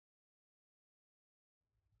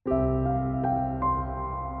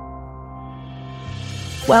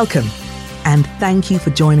Welcome, and thank you for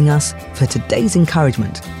joining us for today's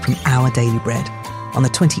encouragement from Our Daily Bread on the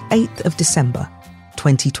 28th of December,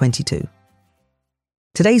 2022.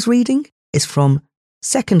 Today's reading is from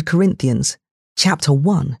 2 Corinthians chapter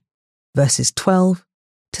 1, verses 12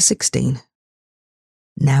 to 16.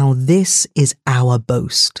 Now this is our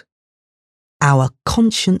boast. Our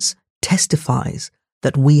conscience testifies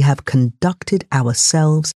that we have conducted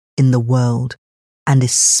ourselves in the world, and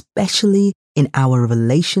especially in our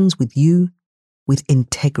relations with you, with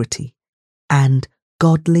integrity and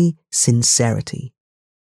godly sincerity.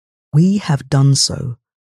 We have done so,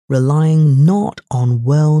 relying not on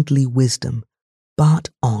worldly wisdom, but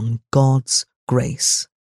on God's grace.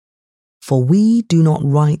 For we do not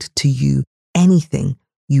write to you anything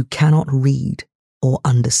you cannot read or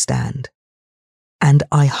understand. And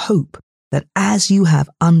I hope that as you have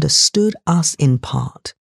understood us in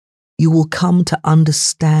part, you will come to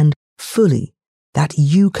understand fully that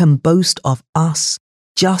you can boast of us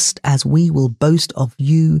just as we will boast of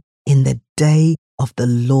you in the day of the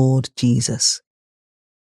Lord Jesus.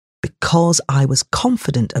 Because I was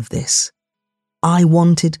confident of this, I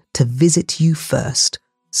wanted to visit you first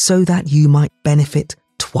so that you might benefit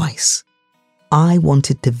twice. I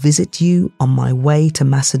wanted to visit you on my way to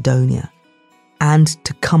Macedonia and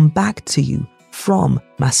to come back to you from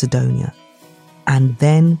Macedonia, and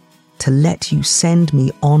then to let you send me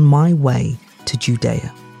on my way to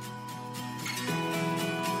Judea.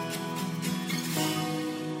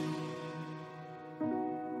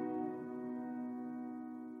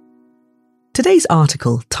 Today's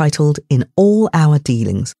article, titled In All Our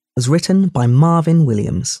Dealings, was written by Marvin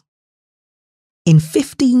Williams. In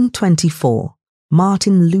 1524,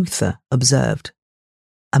 Martin Luther observed,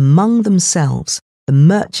 "Among themselves, the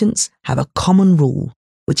merchants have a common rule,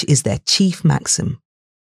 which is their chief maxim.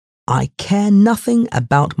 I care nothing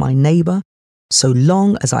about my neighbour so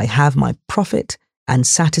long as I have my profit and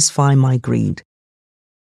satisfy my greed."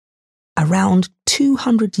 Around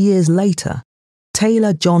 200 years later,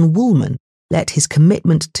 tailor John Woolman let his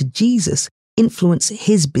commitment to Jesus influence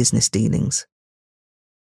his business dealings.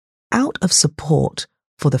 Out of support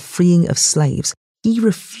for the freeing of slaves, he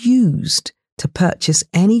refused to purchase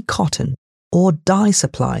any cotton or dye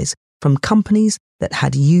supplies from companies that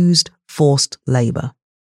had used forced labour.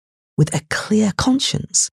 With a clear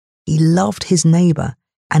conscience, he loved his neighbour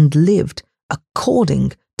and lived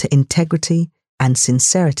according to integrity and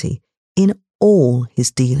sincerity in all his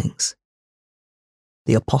dealings.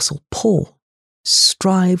 The Apostle Paul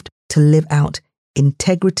strived to live out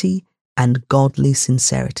integrity and godly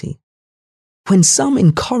sincerity. When some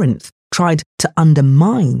in Corinth tried to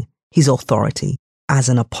undermine his authority as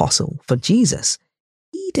an apostle for Jesus,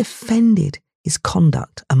 he defended his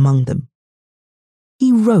conduct among them.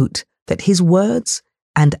 He wrote that his words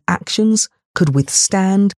and actions could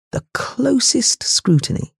withstand the closest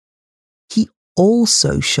scrutiny. He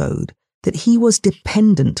also showed that he was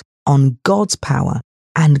dependent on God's power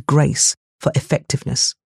and grace for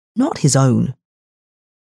effectiveness, not his own.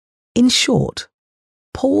 In short,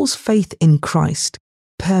 Paul's faith in Christ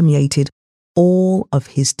permeated all of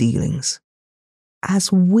his dealings.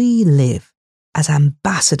 As we live as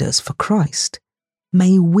ambassadors for Christ,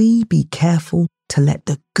 may we be careful to let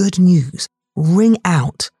the good news ring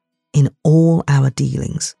out in all our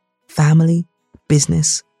dealings, family,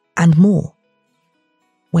 business, and more.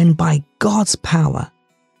 When by God's power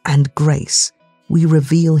and grace we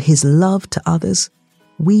reveal his love to others,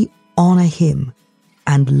 we honour him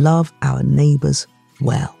and love our neighbours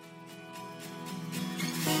well.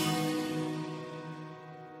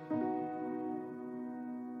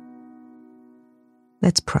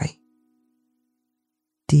 Let's pray.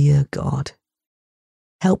 Dear God,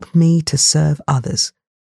 help me to serve others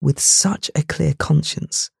with such a clear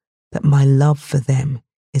conscience that my love for them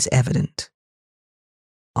is evident.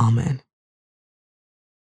 Amen.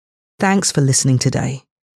 Thanks for listening today.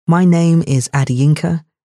 My name is Adiyinka,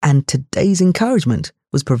 and today's encouragement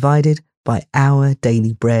was provided by Our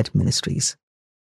Daily Bread Ministries.